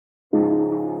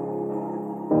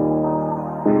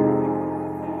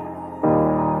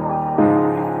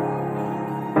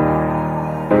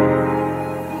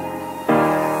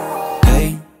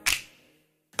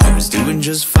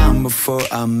doing just fine before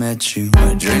I met you.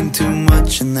 I drink too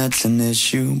much and that's an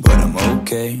issue, but I'm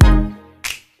okay.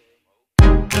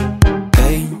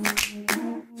 Hey,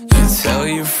 you tell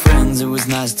your friends it was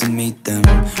nice to meet them,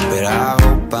 but I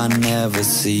hope I never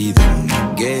see them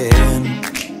again.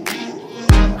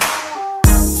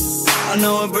 I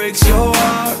know it breaks your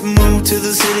heart. Moved to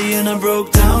the city in a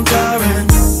broke down car,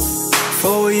 and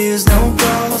 4 years no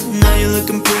calls. Now you're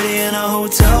looking pretty in a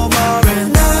hotel bar,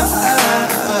 and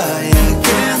I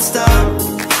can't stop.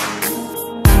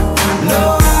 No,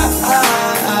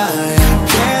 I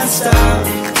can't stop.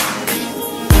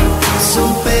 So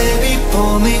baby,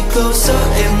 pull me closer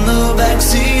in the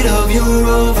backseat of your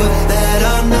Rover that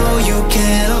I know you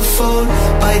can't afford.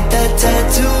 Bite that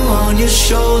tattoo on your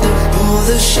shoulder. Pull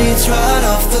the sheets right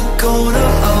off the corner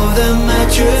of the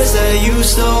mattress that you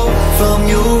stole from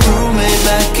your roommate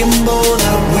back in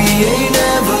Boulder. We ain't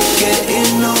ever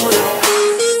getting older.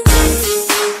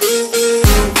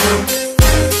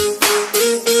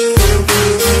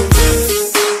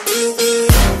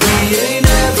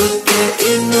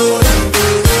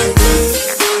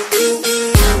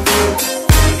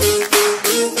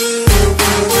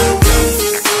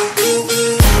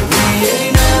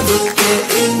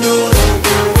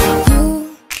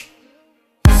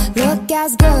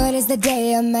 As good as the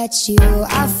day I met you.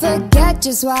 I forget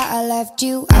just why I left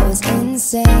you. I was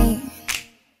insane.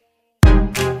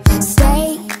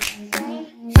 Stay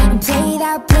and play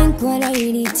that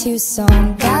Blink-182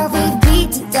 song that we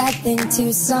beat to death in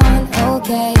Tucson.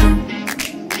 Okay,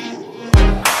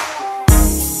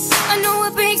 I know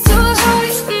it breaks your heart.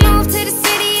 Moved to the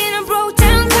city and I broke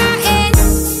down car, and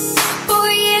 4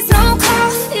 years no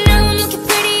call. Now I'm looking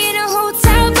pretty in a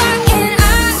hotel bar, and I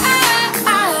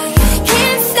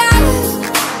can't stop.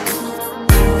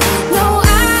 No,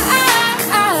 I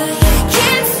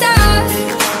can't stop.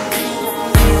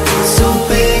 So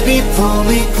baby, pull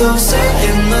me closer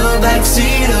in the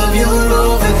backseat of your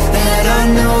Rover that I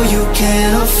know you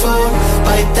can't afford.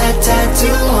 Bite that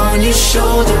tattoo on your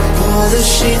shoulder. Pull the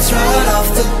sheets right off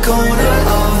the corner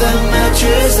of the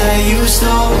mattress that you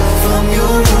stole from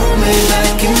your roommate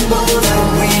back in Boulder.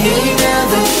 We ain't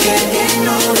never getting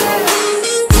older.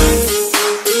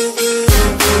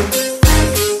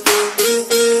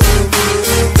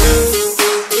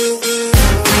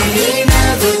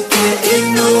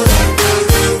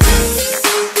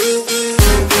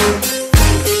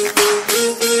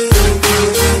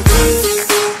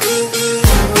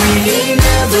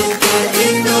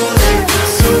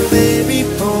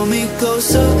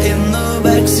 In the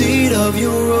backseat of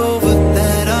your Rover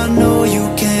that I know you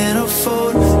can't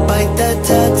afford. Bite that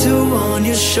tattoo on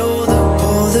your shoulder.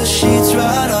 Pull the sheets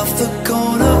right off the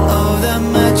corner of that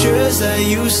mattress that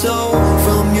you stole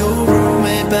from your